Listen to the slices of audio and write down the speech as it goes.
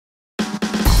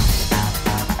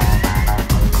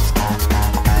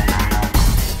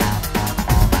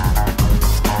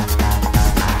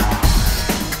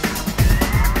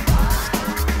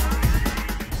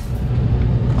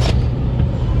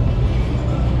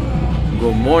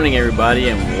Good morning everybody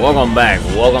and welcome back.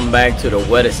 Welcome back to the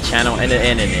wettest channel in the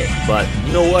internet. But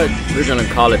you know what? We're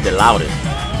gonna call it the loudest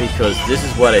because this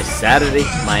is what a Saturday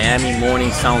Miami morning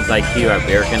sounds like here at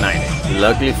American Island.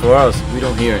 Luckily for us, we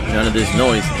don't hear none of this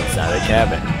noise inside the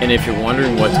cabin. And if you're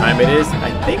wondering what time it is,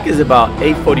 I think it's about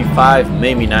 8:45,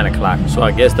 maybe 9 o'clock. So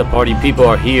I guess the party people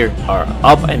are here, are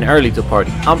up and early to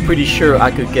party. I'm pretty sure I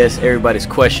could guess everybody's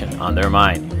question on their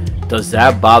mind. Does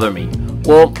that bother me?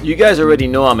 Well, you guys already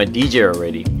know I'm a DJ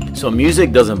already, so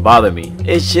music doesn't bother me.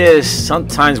 It's just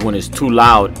sometimes when it's too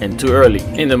loud and too early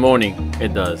in the morning,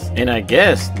 it does. And I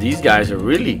guess these guys are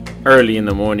really early in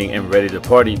the morning and ready to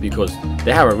party because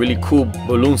they have a really cool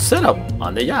balloon setup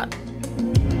on the yacht.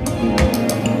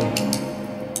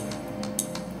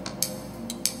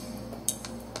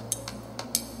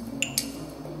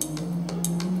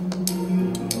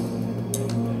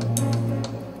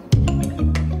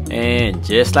 And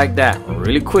just like that,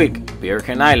 really quick,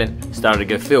 American Island started to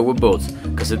get filled with boats.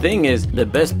 Because the thing is, the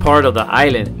best part of the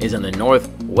island is on the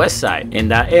northwest side, and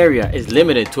that area is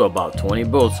limited to about 20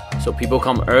 boats. So people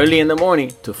come early in the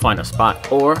morning to find a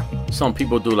spot, or some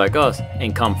people do like us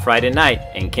and come Friday night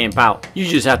and camp out. You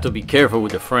just have to be careful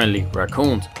with the friendly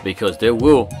raccoons because they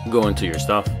will go into your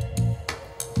stuff.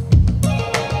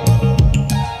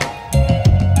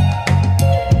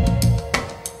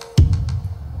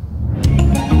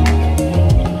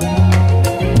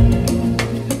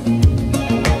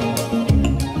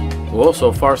 Well,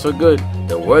 so far so good.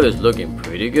 The weather's looking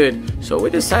pretty good, so we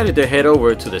decided to head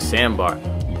over to the Sandbar.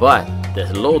 But the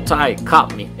low tide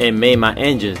caught me and made my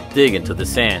engines dig into the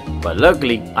sand. But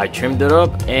luckily, I trimmed it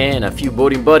up and a few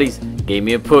boating buddies gave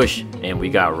me a push and we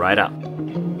got right out.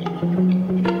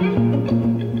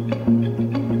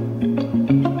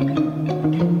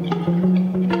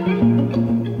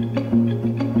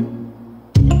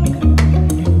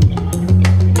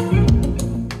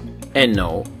 And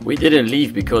no, we didn't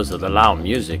leave because of the loud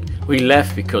music. We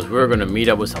left because we were going to meet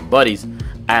up with some buddies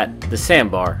at the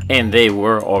Sandbar, and they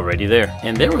were already there.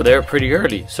 And they were there pretty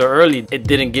early, so early it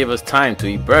didn't give us time to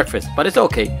eat breakfast, but it's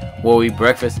okay. We'll eat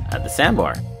breakfast at the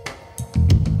Sandbar.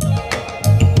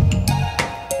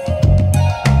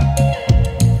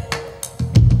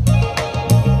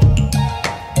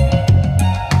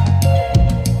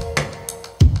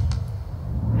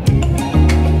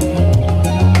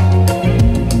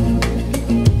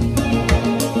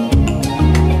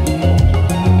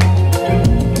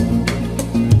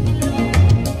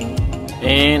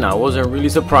 And I wasn't really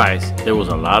surprised. There was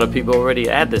a lot of people already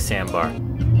at the Sandbar.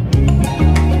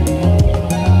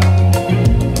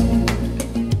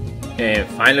 And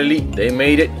finally, they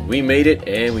made it, we made it,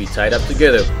 and we tied up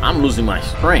together. I'm losing my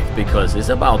strength because it's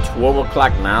about 12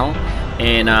 o'clock now,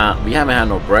 and we haven't had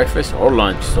no breakfast or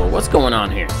lunch. So what's going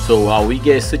on here? So while we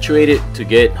get situated to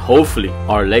get, hopefully,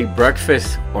 our late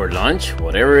breakfast or lunch,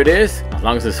 whatever it is, as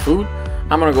long as it's food,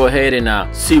 I'm gonna go ahead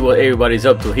and see what everybody's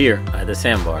up to here at the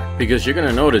Sandbar. Because you're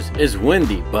gonna notice it's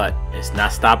windy, but it's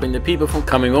not stopping the people from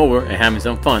coming over and having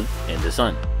some fun in the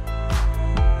sun.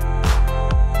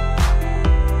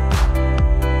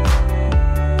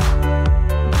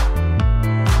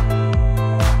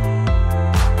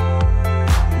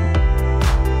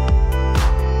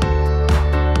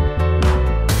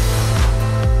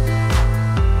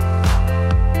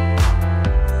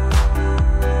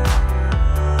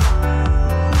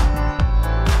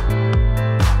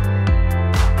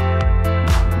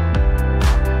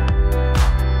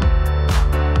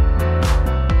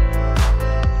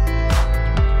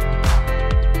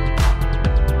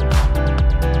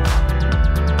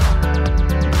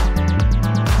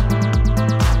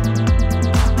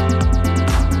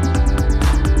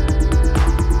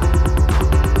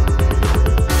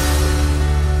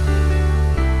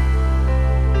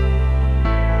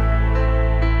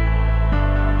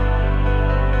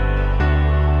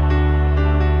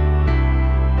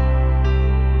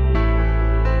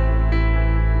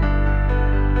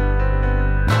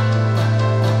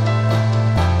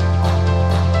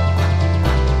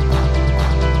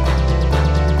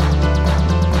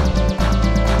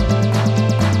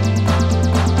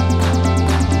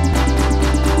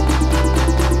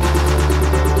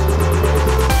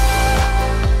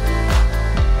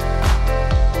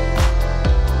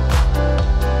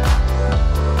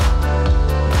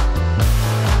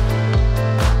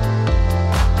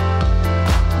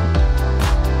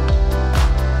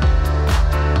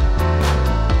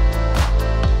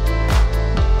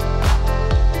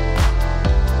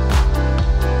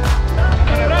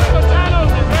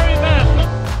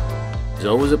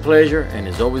 always a pleasure, and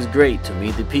it's always great to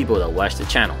meet the people that watch the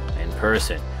channel in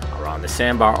person, around the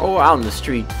Sandbar or out in the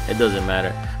street. It doesn't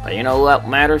matter. But you know what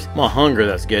matters? My hunger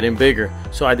that's getting bigger.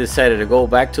 So I decided to go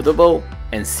back to the boat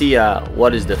and see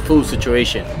what is the food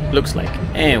situation looks like.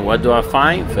 And what do I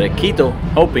find? Fresquito,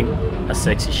 hoping a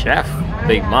sexy chef.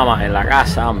 Big Mama en la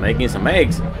casa making some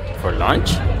eggs for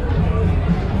lunch.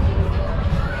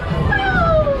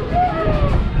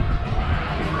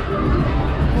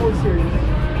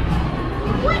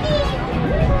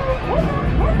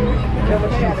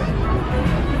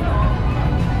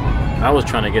 I was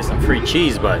trying to get some free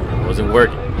cheese, but it wasn't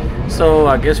working. So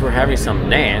I guess we're having some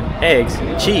naan, eggs,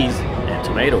 cheese, and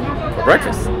tomato for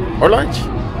breakfast or lunch,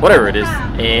 whatever it is.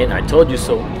 And I told you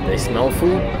so. They smell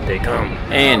food, they come.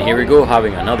 And here we go,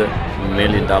 having another $1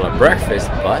 million breakfast,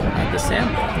 but at the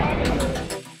Sandbar.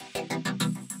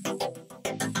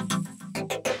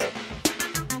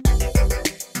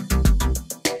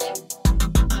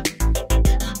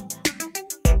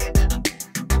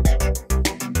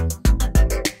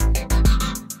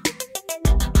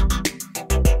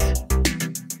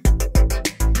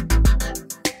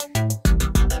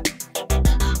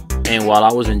 And while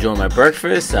I was enjoying my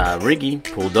breakfast, Ricky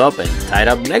pulled up and tied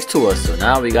up next to us. So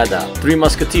now we got the three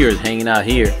musketeers hanging out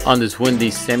here on this windy,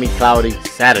 semi-cloudy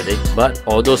Saturday. But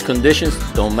all those conditions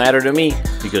don't matter to me,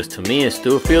 because to me it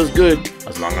still feels good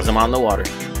as long as I'm on the water.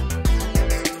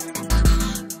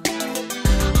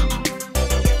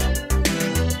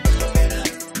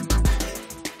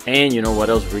 And you know what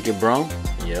else Ricky brought?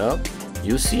 Yup,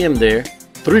 you see him there,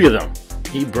 3 of them.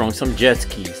 He brought some jet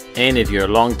skis. And if you're a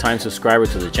long time subscriber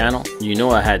to the channel, you know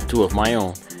I had 2 of my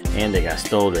own and they got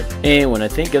stolen. And when I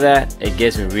think of that, it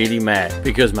gets me really mad,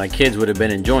 because my kids would have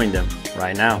been enjoying them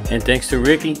right now. And thanks to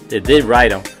Ricky, they did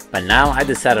ride them. But now I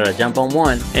decided to jump on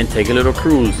one and take a little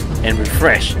cruise and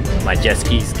refresh my jet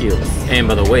ski skills. And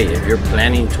by the way, if you're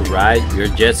planning to ride your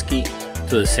jet ski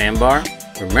to the Sandbar,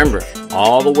 remember,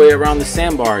 all the way around the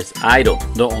Sandbar is idle.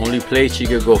 The only place you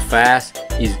could go fast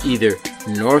is either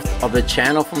north of the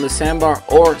channel from the Sandbar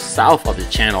or south of the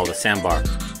channel of the Sandbar.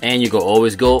 And you can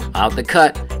always go out the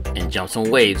cut and jump some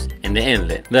waves in the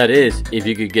inlet. That is, if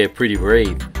you could get pretty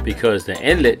brave, because the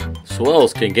inlet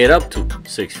swells can get up to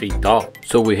 6 feet tall.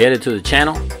 So we headed to the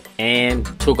channel and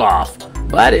took off.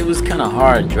 But it was kind of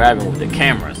hard driving with the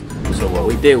cameras. So what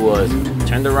we did was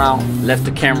turned around, left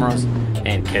the cameras,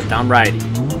 and kept on riding.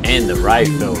 And the ride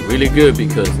felt really good,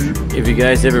 because if you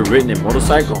guys ever ridden a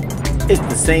motorcycle, it's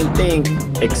the same thing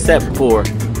except for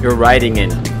you're riding in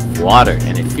water,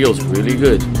 and it feels really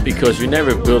good because you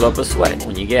never build up a sweat.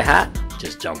 When you get hot,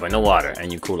 just jump in the water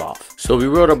and you cool off. So we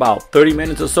rode about 30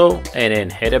 minutes or so and then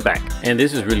headed back. And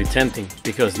this is really tempting,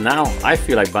 because now I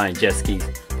feel like buying jet skis.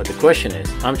 But the question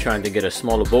is, I'm trying to get a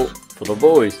smaller boat for the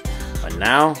boys, but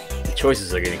now the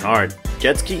choices are getting hard.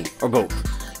 Jet ski or boat?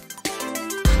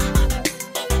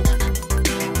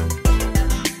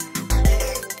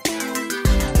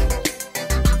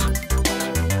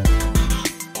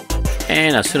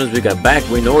 And as soon as we got back,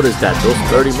 we noticed that those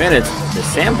 30 minutes, the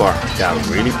Sandbar got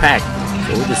really packed.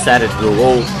 So we decided to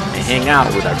go and hang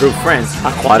out with our good friends,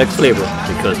 Aquatic Flavor,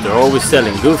 because they're always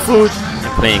selling good food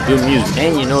and playing good music.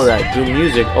 And you know that good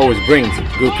music always brings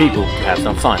good people to have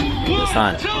some fun in the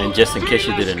sun. And just in case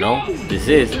you didn't know, this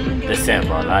is the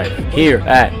Sandbar Life here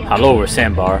at Haulover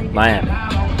Sandbar, Miami.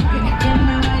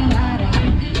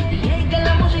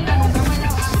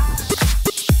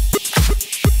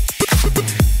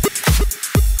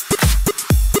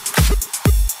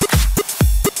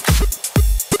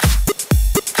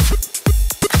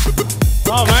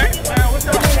 Oh, man. What's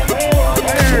up?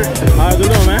 How's it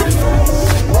going, man?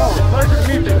 Pleasure to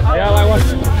meet you. Yeah, I like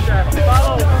watching.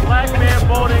 Follow Black Man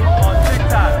Boating on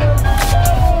TikTok.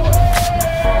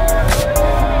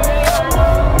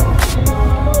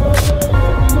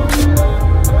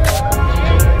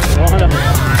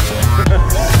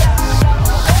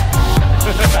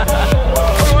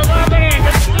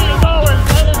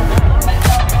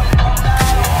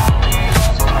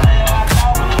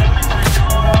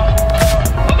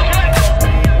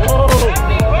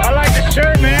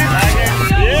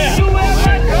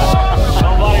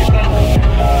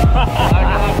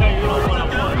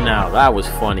 That was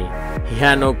funny. He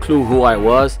had no clue who I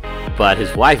was, but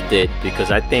his wife did,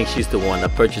 because I think she's the one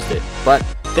that purchased it. But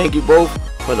thank you both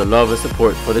for the love and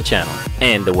support for the channel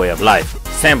and the way of life,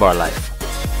 Sandbar Life.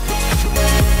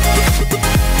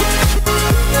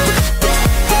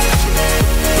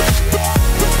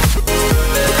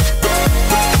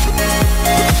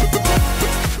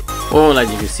 Well,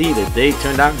 as you can see, the day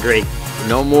turned out great.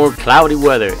 No more cloudy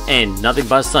weather and nothing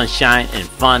but sunshine and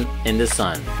fun in the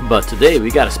sun. But today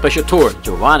we got a special tour.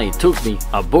 Giovanni took me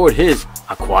aboard his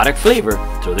Aquatic Flavor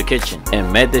to the kitchen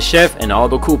and met the chef and all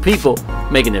the cool people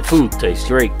making the food taste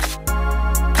great.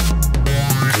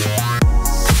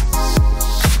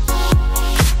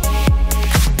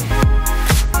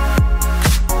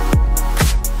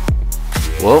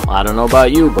 Well, I don't know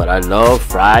about you, but I love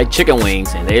fried chicken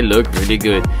wings and they look really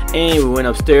good. And we went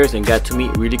upstairs and got to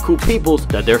meet really cool people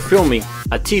that they're filming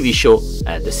a TV show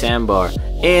at the Sandbar.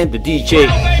 And the DJ.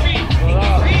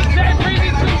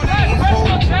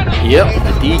 Yep,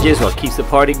 the DJ is what keeps the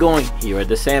party going here at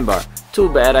the Sandbar. Too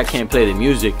bad I can't play the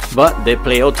music, but they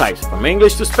play all types from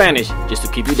English to Spanish just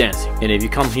to keep you dancing. And if you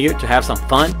come here to have some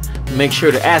fun, make sure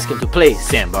to ask them to play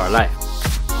Sandbar Live.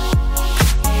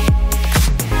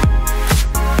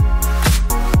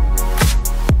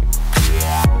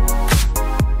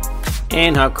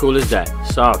 And how cool is that?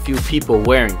 Saw a few people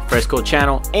wearing Fresco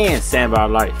Channel and Sandbar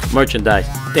Life merchandise.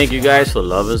 Thank you guys for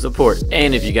love and support.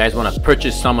 And if you guys want to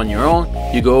purchase some on your own,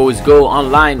 you can always go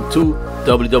online to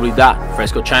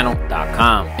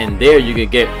www.frescochannel.com, and there you can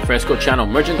get Fresco Channel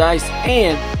merchandise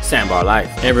and Sandbar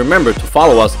Life. And remember to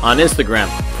follow us on Instagram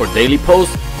for daily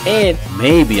posts and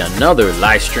maybe another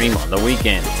live stream on the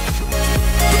weekend.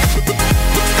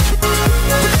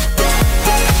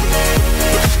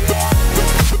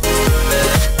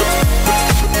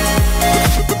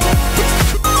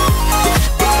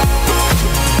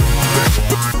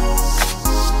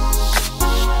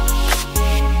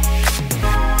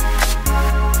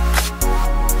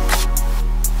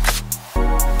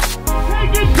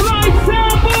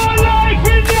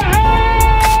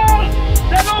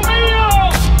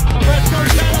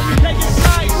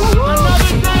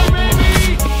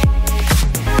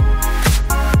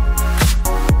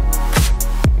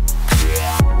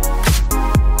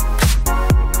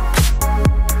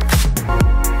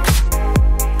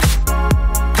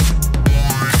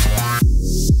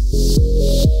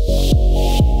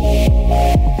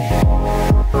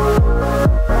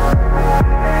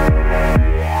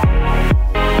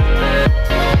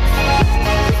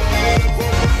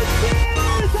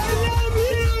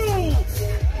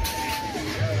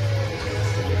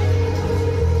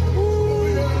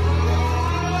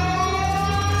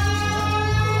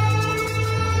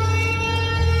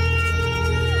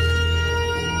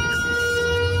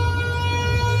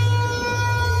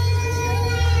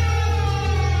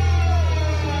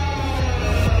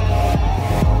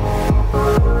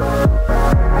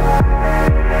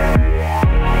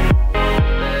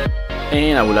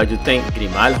 And I would like to thank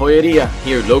Grimal Joyeria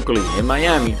here locally in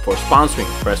Miami for sponsoring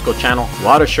Fresco Channel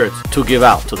water shirts to give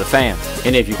out to the fans.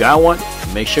 And if you got one,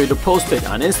 make sure to post it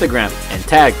on Instagram and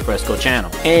tag Fresco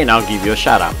Channel, and I'll give you a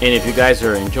shout out. And if you guys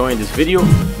are enjoying this video,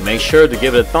 make sure to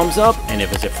give it a thumbs up. And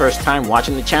if it's your first time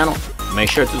watching the channel, make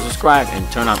sure to subscribe and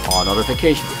turn on all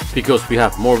notifications, because we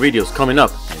have more videos coming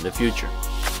up in the future.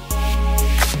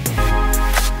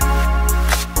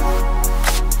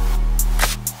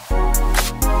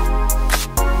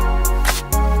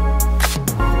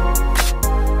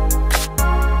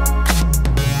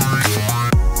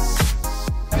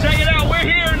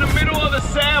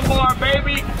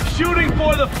 Shooting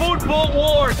for the food boat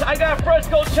wars. I got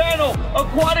Fresco Channel,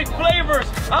 aquatic flavors.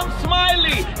 I'm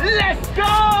Smiley. Let's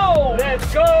go! Let's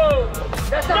go!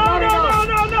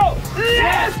 No!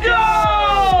 Let's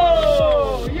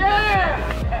go! Yeah!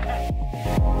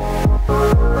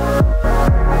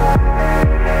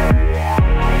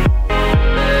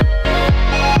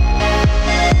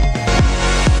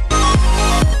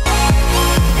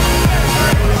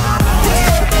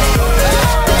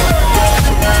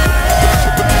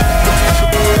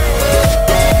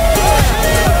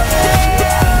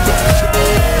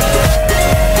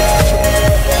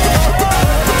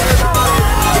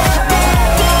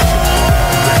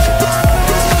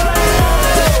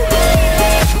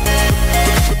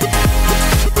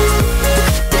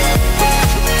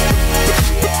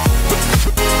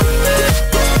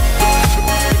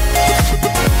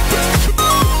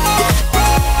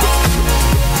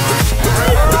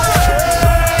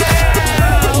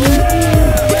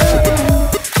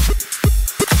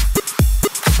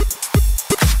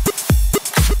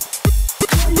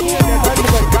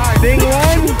 Thing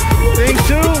 1, thing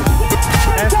 2,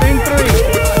 and thing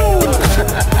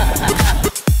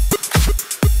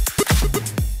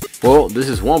 3. Well, this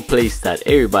is one place that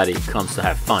everybody comes to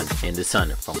have fun in the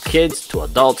sun, from kids to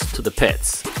adults to the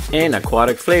pets. And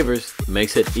aquatic flavors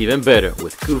makes it even better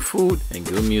with good food and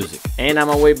good music. And on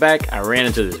my way back, I ran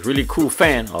into this really cool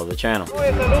fan of the channel.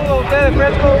 Saludos a ustedes,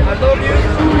 Fresco. I love you.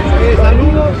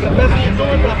 Saludos, the best of you,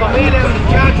 la familia, los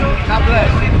muchachos. God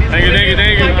bless. Thank you.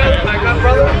 My God,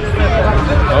 brother.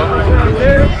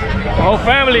 The whole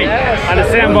family on the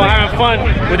Sandbar having fun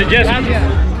with the Jessies.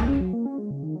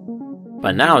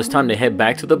 But now it's time to head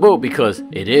back to the boat because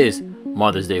it is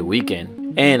Mother's Day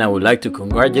weekend. And I would like to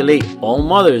congratulate all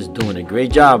mothers doing a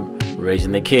great job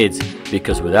raising the kids,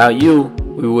 because without you,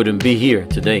 we wouldn't be here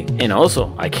today. And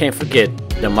also, I can't forget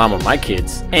the mom of my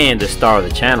kids, and the star of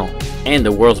the channel, and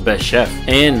the world's best chef,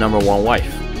 and #1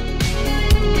 wife.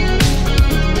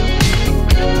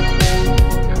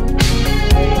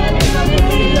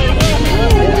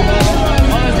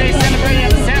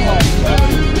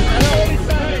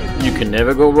 You can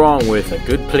never go wrong with a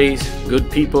good place, good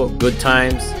people, good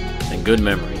times, and good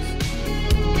memories.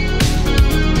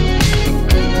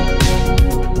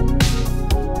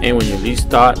 And when you least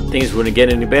thought things wouldn't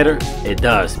get any better, it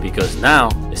does, because now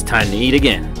it's time to eat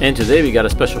again. And today we got a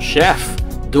special chef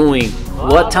doing,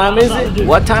 what time is it?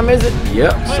 What time is it?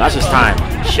 Yep, Sasha's time.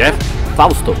 Chef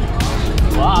Fausto.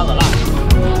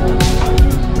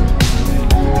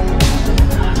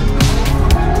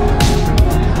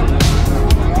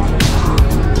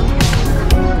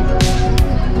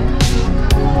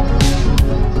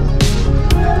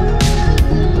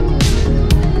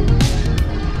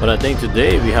 But I think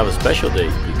today we have a special day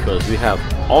because we have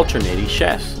alternating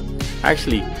chefs.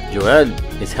 Actually, Joel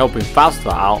is helping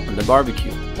Fausto out on the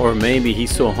barbecue. Or maybe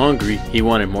he's so hungry he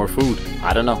wanted more food.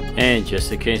 I don't know. And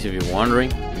just in case if you're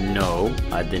wondering, no,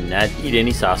 I did not eat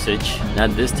any sausage.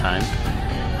 Not this time.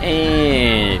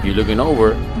 And if you're looking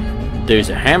over, there's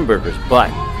a hamburgers,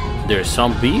 but there's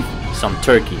some beef, some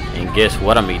turkey. And guess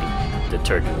what I'm eating? The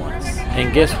turkey ones.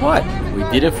 And guess what? We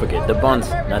didn't forget the buns,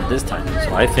 not this time.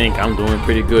 So I think I'm doing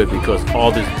pretty good because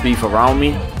all this beef around me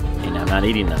and I'm not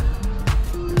eating that.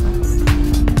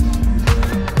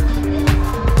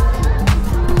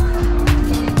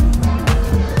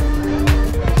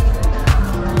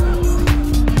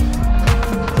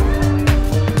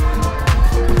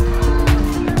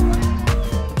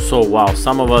 So while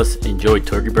some of us enjoy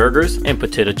turkey burgers and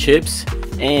potato chips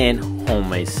and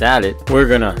homemade salad, we're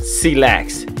gonna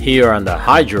chillax here on the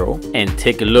hydro and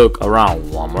take a look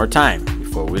around one more time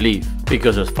before we leave,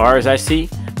 because as far as I see,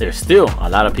 there's still a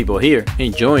lot of people here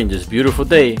enjoying this beautiful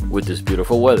day with this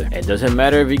beautiful weather. It doesn't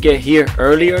matter if you get here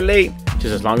early or late,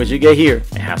 just as long as you get here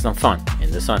and have some fun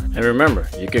in the sun. And remember,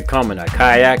 you could come in a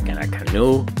kayak, and a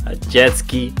canoe, a jet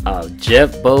ski, a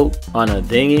jet boat, on a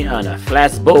dinghy, on a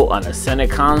flats boat, on a center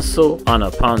console, on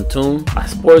a pontoon, a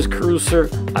sports cruiser,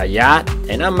 a yacht,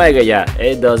 and a mega yacht.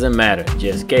 It doesn't matter,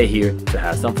 just get here to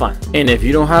have some fun. And if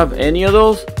you don't have any of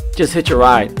those, just hitch a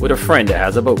ride with a friend that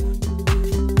has a boat.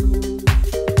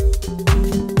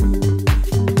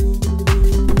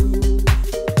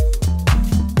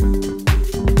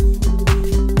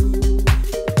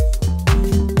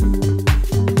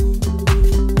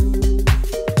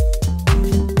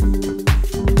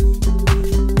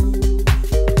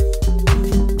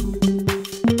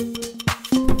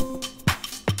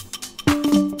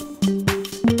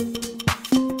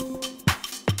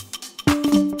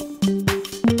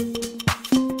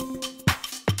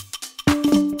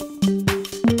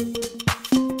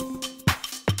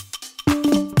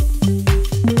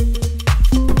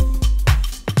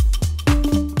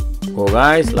 Well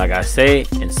guys, like I say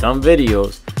in some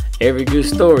videos, every good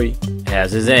story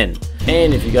has its end.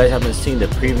 And if you guys haven't seen the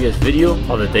previous video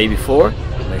of the day before,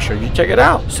 make sure you check it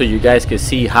out so you guys can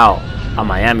see how a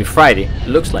Miami Friday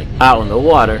looks like out on the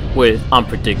water with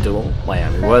unpredictable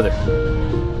Miami weather.